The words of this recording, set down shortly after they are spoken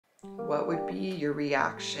What would be your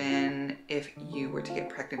reaction if you were to get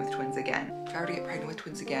pregnant with twins again? If I were to get pregnant with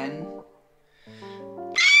twins again,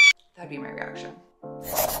 that'd be my reaction.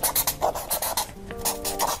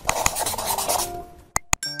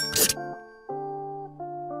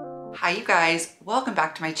 Hi you guys, welcome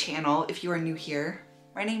back to my channel. If you are new here,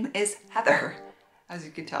 my name is Heather, as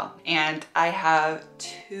you can tell. And I have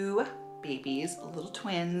two babies, little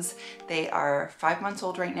twins. They are 5 months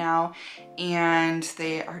old right now, and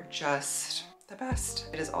they are just the best.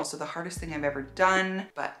 It is also the hardest thing I've ever done,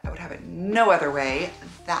 but I would have it no other way.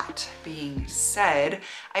 That being said,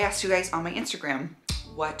 I asked you guys on my Instagram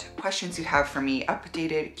what questions you have for me,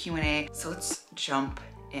 updated Q&A. So let's jump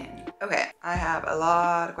in. Okay, I have a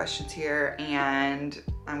lot of questions here and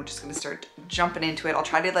I'm just gonna start jumping into it. I'll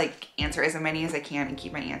try to like answer as many as I can and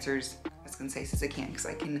keep my answers as concise as I can because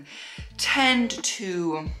I can tend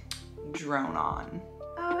to drone on.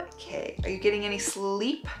 Okay, are you getting any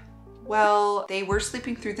sleep? Well, they were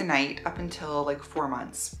sleeping through the night up until like 4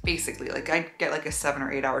 months. Basically, like I'd get like a 7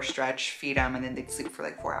 or 8 hour stretch, feed them, and then they'd sleep for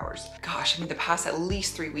like 4 hours. Gosh, I mean, the past at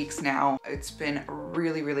least 3 weeks now, it's been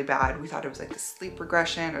really, really bad. We thought it was like the sleep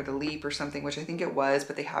regression or the leap or something, which I think it was,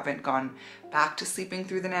 but they haven't gone back to sleeping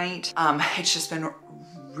through the night. It's just been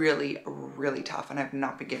really, really tough and I've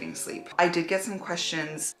not been getting sleep. I did get some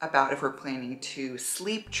questions about if we're planning to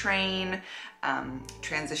sleep train,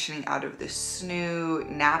 transitioning out of the snooze,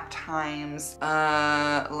 nap times.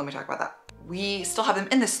 Let me talk about that. We still have them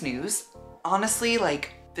in the snooze. Honestly,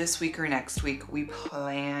 like this week or next week, we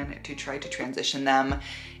plan to try to transition them.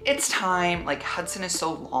 It's time. Like Hudson is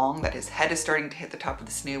so long that his head is starting to hit the top of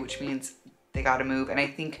the snooze, which means they gotta move. And I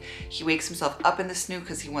think he wakes himself up in the snooze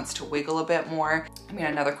because he wants to wiggle a bit more. I mean,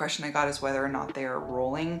 another question I got is whether or not they are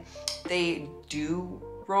rolling. They do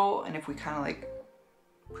roll, and if we kind of like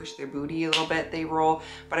push their booty a little bit, they roll,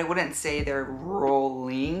 but I wouldn't say they're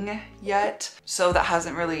rolling yet. So that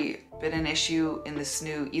hasn't really been an issue in the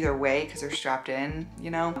snooze either way because they're strapped in, you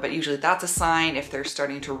know? But usually that's a sign if they're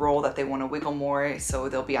starting to roll that they want to wiggle more, so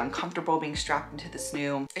they'll be uncomfortable being strapped into the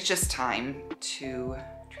snooze. It's just time to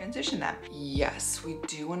transition them. Yes, we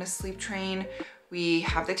do want to sleep train. We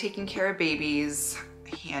have the taking care of babies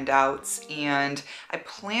handouts, and I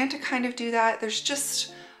plan to kind of do that. There's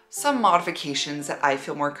just some modifications that I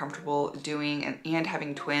feel more comfortable doing, and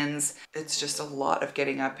having twins, it's just a lot of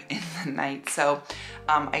getting up in the night. So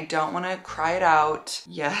I don't want to cry it out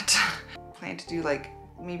yet. Plan to do like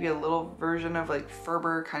maybe a little version of like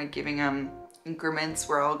Ferber, kind of giving them increments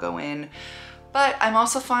where I'll go in. But I'm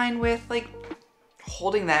also fine with like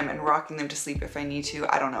holding them and rocking them to sleep if I need to.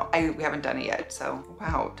 I don't know. We haven't done it yet. So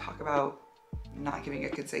wow, talk about not giving a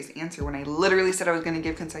concise answer when I literally said I was going to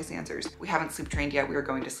give concise answers. We haven't sleep trained yet. We are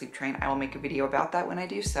going to sleep train. I will make a video about that when I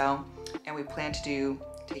do so. And we plan to do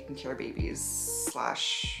taking care of babies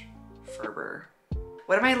 / Ferber.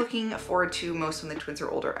 What am I looking forward to most when the twins are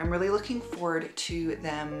older? I'm really looking forward to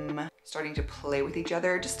them starting to play with each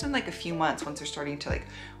other just in like a few months, once they're starting to like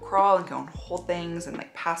crawl and go and hold things and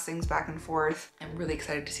like pass things back and forth. I'm really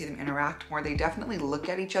excited to see them interact more. They definitely look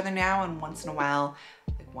at each other now, and once in a while,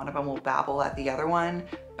 like one of them will babble at the other one,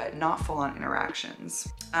 but not full-on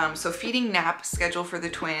interactions. So feeding nap schedule for the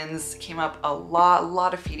twins came up a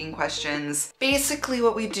lot of feeding questions. Basically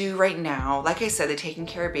what we do right now, like I said, the Taking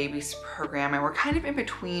Care of Babies program, and we're kind of in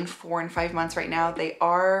between 4 and 5 months right now. They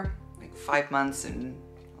are like 5 months and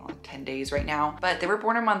 10 days right now, but they were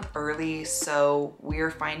born a month early, so we're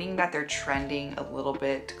finding that they're trending a little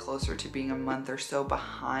bit closer to being a month or so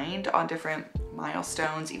behind on different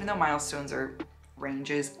milestones, even though milestones are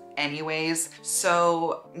ranges anyways.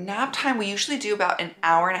 So nap time, we usually do about 1.5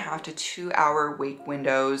 hour to 2 hour wake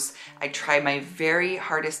windows. I try my very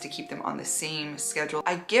hardest to keep them on the same schedule.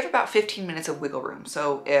 I give about 15 minutes of wiggle room.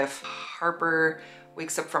 So if Harper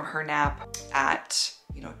wakes up from her nap at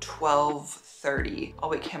 12:30, I'll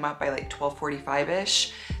wake him up by like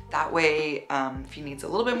 12:45ish. That way, if he needs a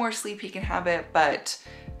little bit more sleep, he can have it, but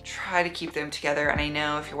try to keep them together. And I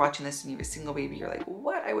know if you're watching this and you have a single baby, you're like,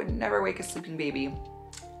 what? I would never wake a sleeping baby.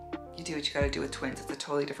 You do what you gotta do with twins. It's a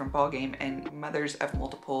totally different ballgame, and mothers of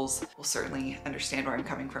multiples will certainly understand where I'm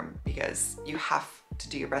coming from, because you have to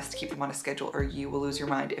do your best to keep them on a schedule or you will lose your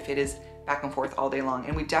mind if it is back and forth all day long.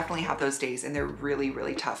 And we definitely have those days, and they're really,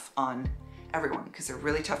 really tough on everyone, because they're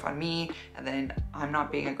really tough on me, and then I'm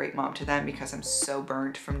not being a great mom to them because I'm so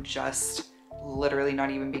burnt from just literally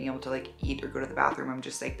not even being able to like eat or go to the bathroom. I'm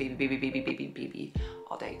just like baby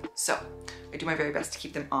all day. So I do my very best to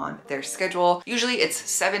keep them on their schedule. Usually it's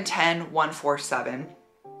 7-10, 1-4-7.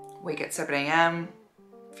 Wake at 7 a.m,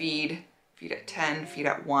 feed at 10, feed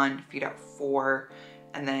at 1, feed at 4,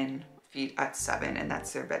 and then feed at 7 and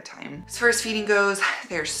that's their bedtime. As far as feeding goes,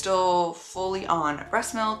 they're still fully on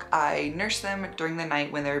breast milk. I nurse them during the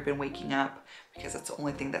night when they've been waking up because that's the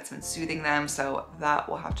only thing that's been soothing them. So that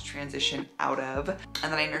we'll have to transition out of.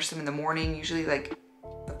 And then I nurse them in the morning, usually like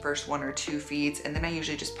the first 1 or 2 feeds. And then I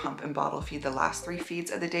usually just pump and bottle feed the last 3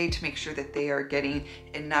 feeds of the day to make sure that they are getting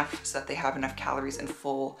enough so that they have enough calories and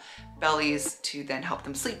full bellies to then help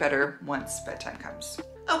them sleep better once bedtime comes.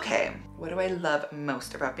 Okay, what do I love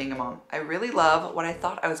most about being a mom? I really love what I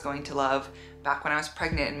thought I was going to love back when I was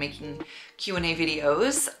pregnant and making Q&A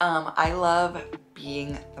videos. I love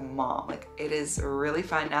being the mom. Like, it is really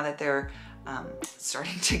fun now that they're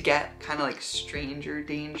starting to get kind of like stranger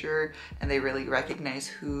danger and they really recognize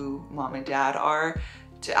who mom and dad are,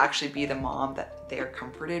 to actually be the mom that they are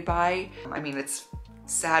comforted by. I mean, it's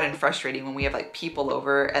sad and frustrating when we have like people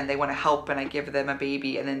over and they want to help and I give them a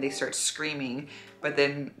baby and then they start screaming. But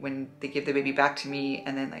then when they give the baby back to me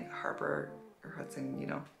and then like Harper or Hudson, you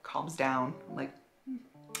know, calms down, I'm like,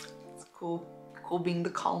 it's cool. Cool being the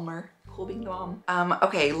calmer. Cool being the mom.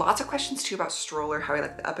 Okay, lots of questions too about stroller, how I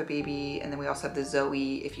like the Up a Baby, and then we also have the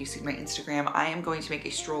Zoe. If you see my Instagram, I am going to make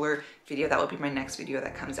a stroller video. That will be my next video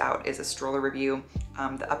that comes out, is a stroller review.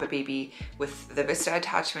 The Up a Baby with the Vista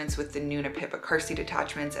attachments, with the Nuna Pippa car seat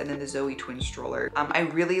attachments, and then the Zoe twin stroller. I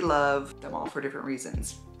really love them all for different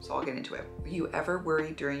reasons, so I'll get into it. Were you ever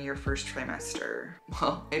worried during your first trimester?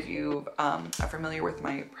 Well, if you are familiar with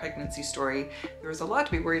my pregnancy story, there was a lot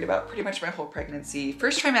to be worried about pretty much my whole pregnancy.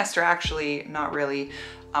 First trimester, actually, not really.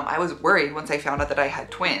 I was worried once I found out that I had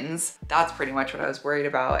twins. That's pretty much what I was worried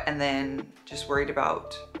about. And then just worried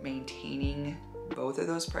about maintaining both of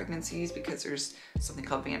those pregnancies, because there's something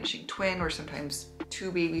called vanishing twin where sometimes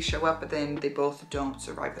 2 babies show up, but then they both don't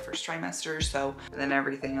survive the first trimester. So, and then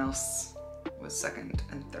everything else was second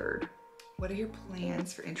and third. What are your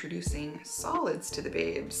plans for introducing solids to the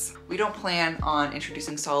babes? We don't plan on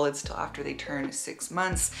introducing solids till after they turn 6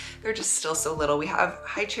 months. They're just still so little. We have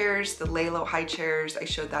high chairs, the Lalo high chairs. I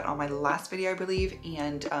showed that on my last video, I believe,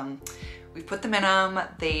 and we've put them in them.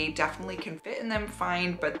 They definitely can fit in them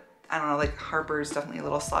fine, but I don't know, like Harper's definitely a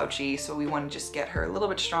little slouchy, so we want to just get her a little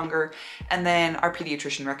bit stronger. And then our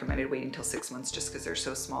pediatrician recommended waiting till 6 months just because they're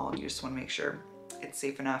so small and you just want to make sure it's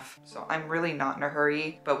safe enough. So I'm really not in a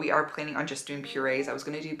hurry, but we are planning on just doing purees. I was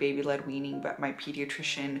gonna do baby-led weaning, but my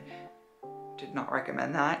pediatrician did not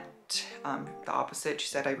recommend that. The opposite, she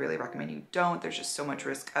said, I really recommend you don't. There's just so much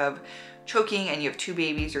risk of choking, and you have 2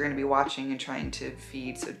 babies you're gonna be watching and trying to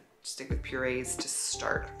feed, so stick with purees to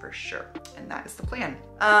start for sure. And that is the plan.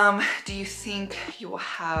 Do you think you will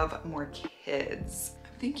have more kids?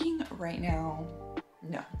 I'm thinking right now,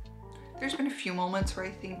 no. There's been a few moments where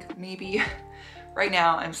I think maybe. Right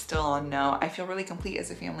now, I'm still on no. I feel really complete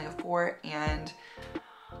as a family of 4, and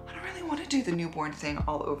I don't really want to do the newborn thing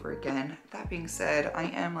all over again. That being said, I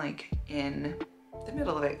am like in the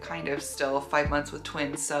middle of it kind of still, 5 months with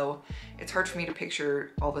twins, so it's hard for me to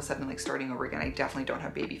picture all of a sudden like starting over again. I definitely don't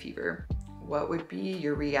have baby fever. What would be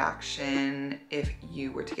your reaction if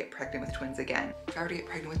you were to get pregnant with twins again? If I were to get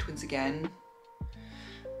pregnant with twins again,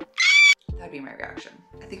 that'd be my reaction.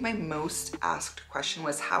 I think my most asked question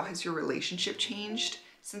was, how has your relationship changed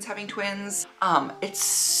since having twins?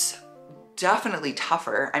 It's definitely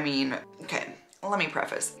tougher. I mean, okay, let me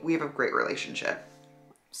preface. We have a great relationship,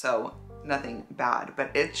 so nothing bad,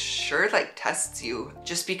 but it sure like tests you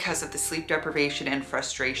just because of the sleep deprivation and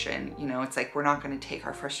frustration. You know, it's like, we're not gonna take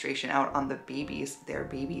our frustration out on the babies. They're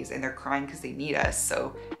babies and they're crying because they need us.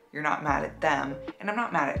 So you're not mad at them. And I'm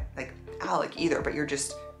not mad at like Alec either, but you're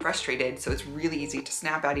just frustrated. So it's really easy to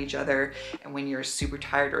snap at each other. And when you're super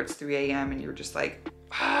tired or it's 3 a.m. and you're just like,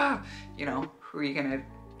 you know, who are you gonna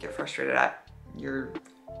get frustrated at? Your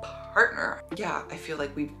partner. Yeah, I feel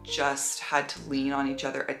like we've just had to lean on each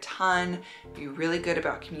other a ton, be really good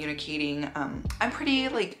about communicating. I'm pretty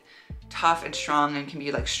like tough and strong and can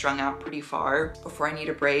be like strung out pretty far before I need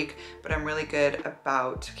a break, but I'm really good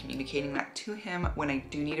about communicating that to him when I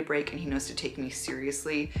do need a break, and he knows to take me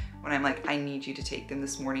seriously when I'm like, I need you to take them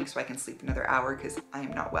this morning so I can sleep another hour because I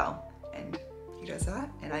am not well. And he does that,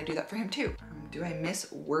 and I do that for him too. Do I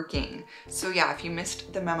miss working? So yeah, if you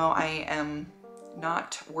missed the memo, I am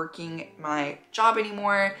not working my job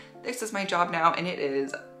anymore. This is my job now, and it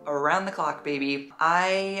is around the clock, baby.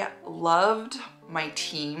 I loved my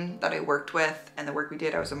team that I worked with and the work we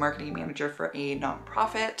did. I was a marketing manager for a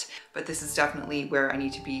nonprofit, but this is definitely where I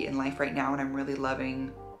need to be in life right now, and I'm really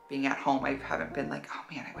loving being at home. I haven't been like, oh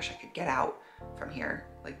man, I wish I could get out from here,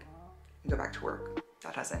 like go back to work.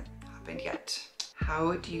 That hasn't happened yet.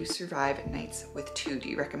 How do you survive nights with 2? Do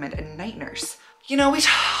you recommend a night nurse? You know, we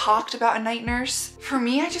talked about a night nurse. For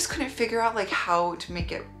me, I just couldn't figure out like how to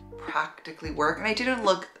make it practically work. And I didn't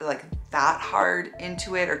look like that hard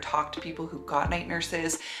into it or talk to people who got night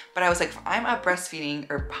nurses, but I was like, if I'm up breastfeeding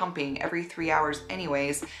or pumping every 3 hours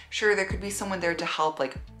anyways, sure, there could be someone there to help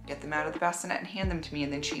like get them out of the bassinet and hand them to me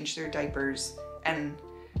and then change their diapers. And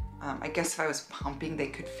I guess if I was pumping, they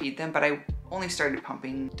could feed them, but I only started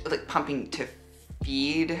pumping to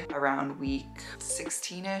feed around week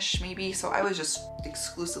 16-ish maybe. So I was just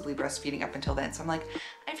exclusively breastfeeding up until then. So I'm like,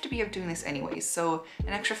 I have to be up doing this anyways. So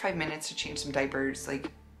an extra 5 minutes to change some diapers,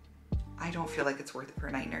 like, I don't feel like it's worth it for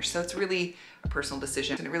a night nurse. So it's really a personal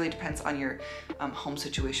decision. And it really depends on your home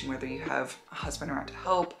situation, whether you have a husband around to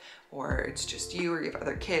help or it's just you or you have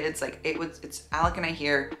other kids. Like it's Alec and I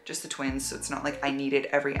here, just the twins. So it's not like I needed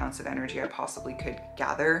every ounce of energy I possibly could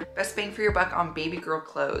gather. Best bang for your buck on baby girl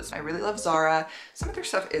clothes. I really love Zara. Some of their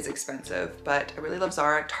stuff is expensive, but I really love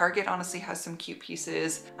Zara. Target honestly has some cute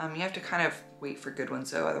pieces. You have to kind of wait for good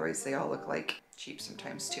ones though. Otherwise they all look like cheap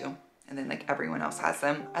sometimes too. And then like everyone else has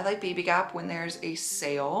them. I like Baby Gap when there's a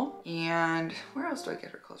sale. And where else do I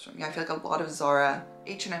get her clothes from? Yeah, I feel like a lot of Zara.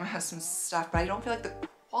 H&M has some stuff, but I don't feel like the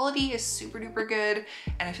quality is super duper good.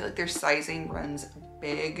 And I feel like their sizing runs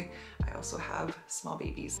big. I also have small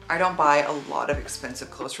babies. I don't buy a lot of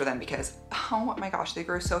expensive clothes for them because, oh my gosh, they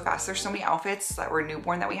grow so fast. There's so many outfits that were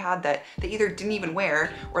newborn that we had that they either didn't even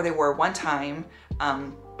wear or they wore one time.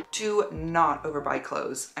 To not overbuy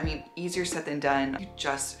clothes. I mean, easier said than done. You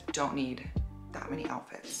just don't need that many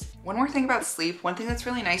outfits. One more thing about sleep, one thing that's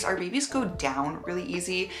really nice, our babies go down really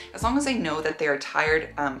easy. As long as I know that they are tired,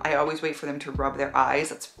 I always wait for them to rub their eyes.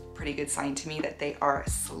 That's a pretty good sign to me that they are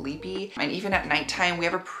sleepy. And even at nighttime, we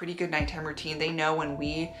have a pretty good nighttime routine. They know when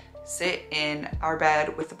we sit in our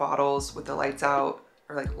bed with the bottles, with the lights out,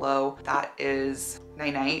 or like low, that is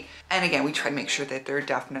night-night. And again, we try to make sure that they're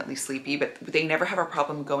definitely sleepy, but they never have a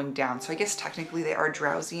problem going down. So I guess technically they are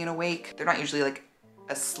drowsy and awake. They're not usually like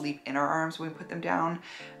asleep in our arms when we put them down,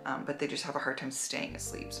 but they just have a hard time staying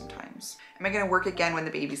asleep sometimes. Am I gonna work again when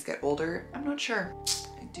the babies get older? I'm not sure.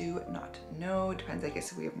 I do not know. Depends, I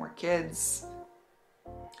guess, if we have more kids.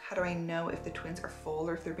 How do I know if the twins are full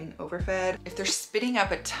or if they're being overfed? If they're spitting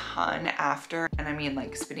up a ton after, and I mean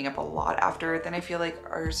like spitting up a lot after, then I feel like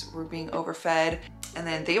ours were being overfed. And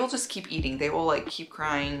then they will just keep eating. They will like keep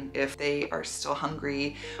crying if they are still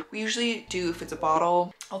hungry. We usually do, if it's a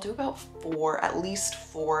bottle, I'll do about at least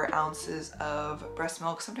 4 ounces of breast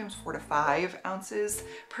milk, sometimes 4 to 5 ounces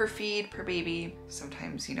per feed, per baby.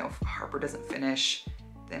 Sometimes, you know, if Harper doesn't finish,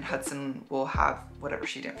 then Hudson will have whatever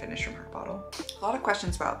she didn't finish from her bottle. A lot of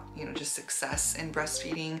questions about, you know, just success in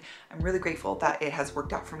breastfeeding. I'm really grateful that it has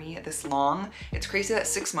worked out for me this long. It's crazy that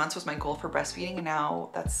 6 months was my goal for breastfeeding and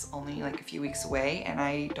now that's only like a few weeks away and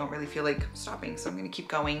I don't really feel like stopping. So I'm gonna keep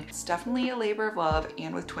going. It's definitely a labor of love,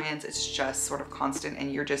 and with twins, it's just sort of constant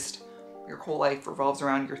and your whole life revolves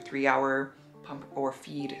around your 3-hour pump or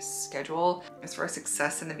feed schedule. As far as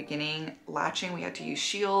success in the beginning, latching, we had to use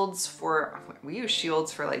shields we used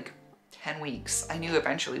shields for like 10 weeks. I knew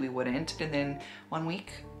eventually we wouldn't. And then 1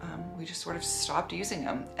 week, we just sort of stopped using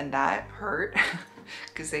them and that hurt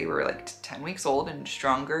because they were like 10 weeks old and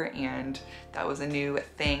stronger and that was a new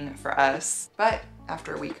thing for us. But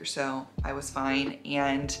after a week or so, I was fine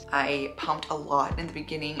and I pumped a lot in the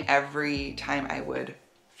beginning every time I would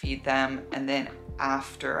feed them, and then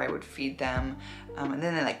after I would feed them, and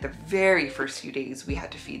then in like the very first few days we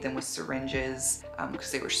had to feed them with syringes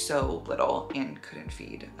because they were so little and couldn't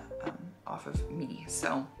feed off of me.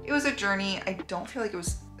 So it was a journey. I don't feel like it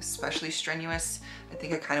was especially strenuous. I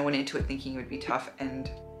think I kind of went into it thinking it would be tough, and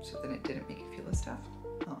so then it didn't make it feel as tough.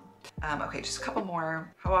 Okay, just a couple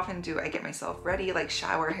more. How often do I get myself ready? Like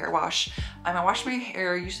shower, hair wash. I wash my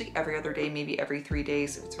hair usually every other day, maybe every 3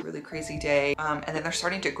 days if it's a really crazy day. And then they're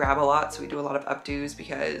starting to grab a lot, so we do a lot of updos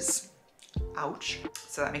because, ouch.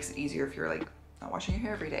 So that makes it easier if you're like not washing your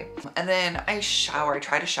hair every day. And then I shower. I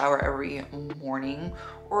try to shower every morning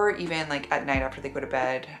or even like at night after they go to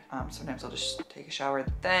bed. Sometimes I'll just take a shower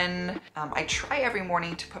then. I try every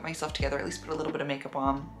morning to put myself together, at least put a little bit of makeup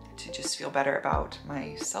on to just feel better about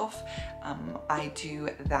myself. I do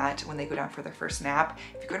that when they go down for their first nap.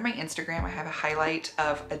 If you go to my Instagram, I have a highlight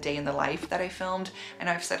of a day in the life that I filmed. I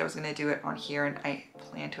know I've said I was gonna do it on here and I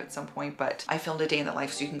plan to at some point, but I filmed a day in the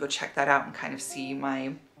life so you can go check that out and kind of see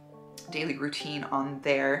my daily routine on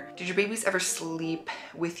there. Did your babies ever sleep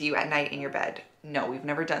with you at night in your bed? No, we've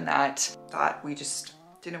never done that. Thought we just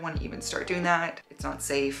didn't want to even start doing that. It's not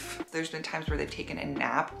safe. There's been times where they've taken a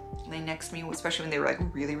nap next to me, especially when they were like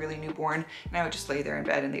really, really newborn, and I would just lay there in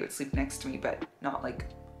bed and they would sleep next to me, but not like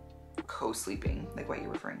co-sleeping like what you're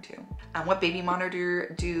referring to. What baby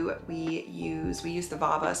monitor do we use? We use the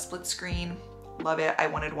FAVES split screen. Love it. I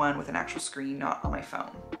wanted one with an actual screen, not on my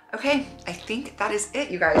phone. Okay, I think that is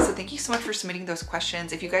it, you guys. So thank you so much for submitting those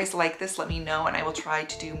questions. If you guys like this, let me know and I will try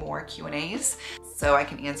to do more Q&As so I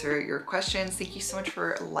can answer your questions. Thank you so much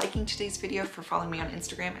for liking today's video, for following me on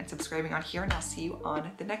Instagram and subscribing on here, and I'll see you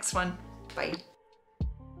on the next one. Bye.